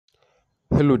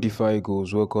Hello DeFi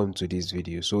goals, welcome to this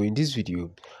video. So in this video,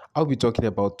 I'll be talking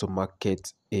about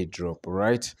Tomarket airdrop,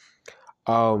 right?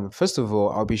 First of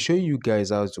all, I'll be showing you guys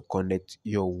how to connect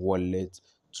your wallet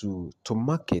to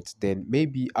Tomarket, then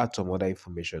maybe add some other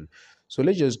information. So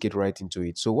let's just get right into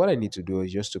it. So what I need to do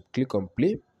is just to click on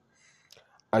play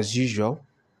as usual.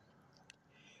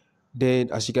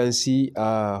 Then as you can see,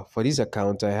 for this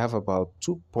account, I have about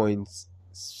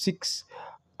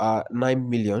 2.69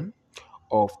 million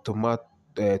of tomato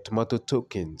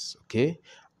tokens. Okay,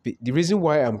 the reason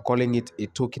why I'm calling it a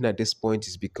token at this point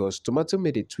is because Tomato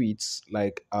made a tweet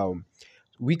like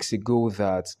weeks ago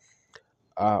that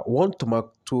one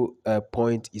tomato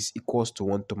point is equals to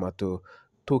one tomato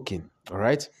token. All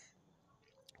right,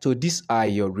 so these are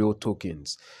your real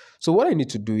tokens. So what I need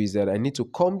to do is that I need to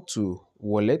come to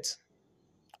wallet.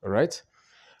 All right,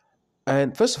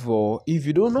 and first of all, if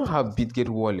you do not have bitget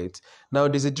wallet, now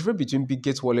there's a difference between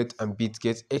bitget wallet and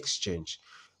bitget exchange.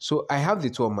 So I have the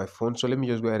two on my phone, so let me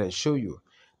just go ahead and show you.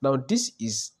 Now this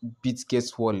is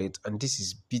bitget wallet and this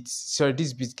is this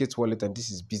is bitget wallet and this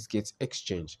is bitget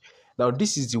exchange. Now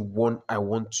this is the one I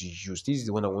want to use. This is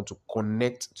the one I want to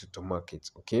connect to Tomarket.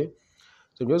 Okay,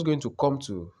 so I'm just going to come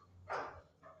to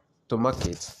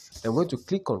Tomarket. I'm going to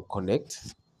click on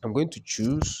connect. I'm going to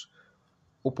choose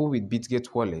open with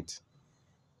bitget wallet.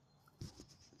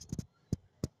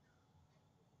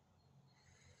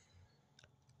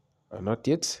 Not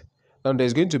yet. Now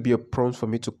there's going to be a prompt for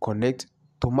me to connect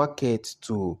Tomarket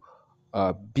to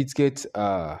bitget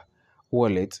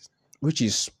wallet, which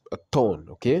is a ton.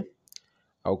 Okay,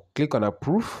 I'll click on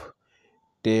approve.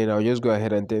 Then I'll just go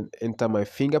ahead and then enter my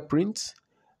fingerprint,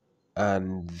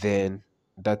 and then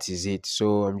that is it.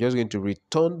 So I'm just going to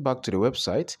return back to the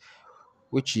website,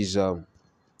 which is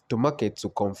Tomarket, to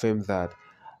confirm that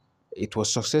it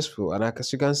was successful. And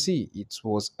as you can see, it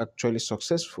was actually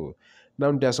successful. Now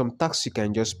there are some tasks you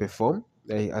can just perform.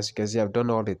 As you can see, I've done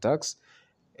all the tasks,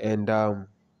 and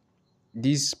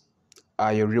these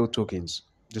are your real tokens.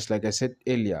 Just like I said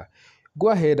earlier, go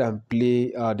ahead and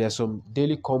play. There are some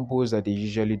daily combos that they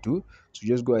usually do, so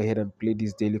just go ahead and play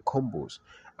these daily combos,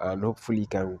 and hopefully you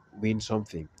can win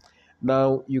something.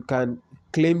 Now you can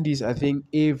claim this, I think,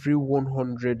 every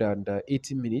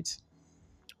 180 minutes.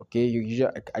 Okay,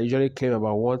 I usually claim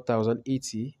about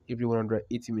 1080 every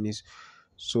 180 minutes.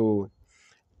 So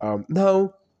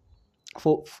now,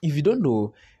 for if you don't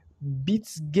know,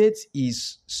 bitget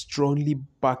is strongly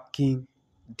backing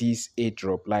this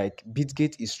airdrop. Like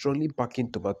bitget is strongly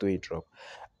backing tomato airdrop,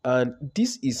 and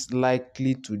this is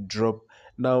likely to drop.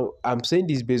 Now I'm saying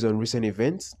this based on recent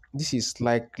events. This is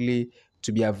likely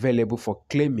to be available for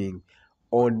claiming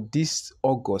on this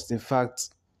August. In fact,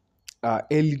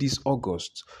 early this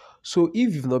August. So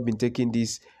if you've not been taking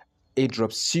this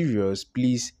airdrop serious,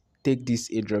 please take this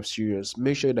airdrop serious.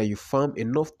 Make sure that you farm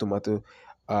enough tomato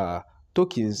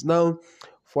tokens. Now,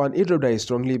 for an airdrop that is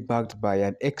strongly backed by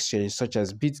an exchange such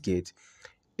as bitget,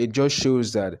 it just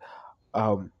shows that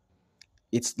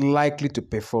it's likely to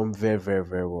perform very, very,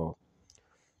 very well.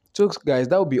 So guys,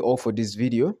 that will be all for this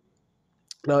video.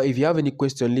 Now, if you have any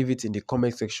question, leave it in the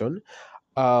comment section.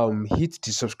 Hit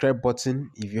the subscribe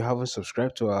button if you haven't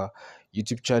subscribed to our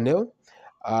YouTube channel.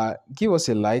 Give us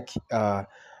a like,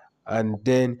 and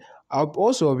then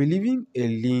I'll be leaving a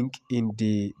link in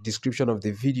the description of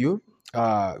the video,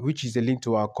 which is a link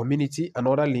to our community and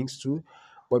other links too.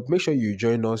 But make sure you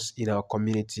join us in our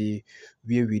community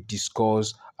where we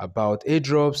discuss about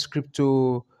airdrops,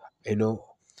 crypto,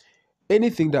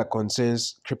 anything that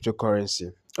concerns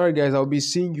cryptocurrency. All right, guys, I'll be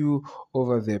seeing you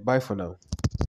over there. Bye for now.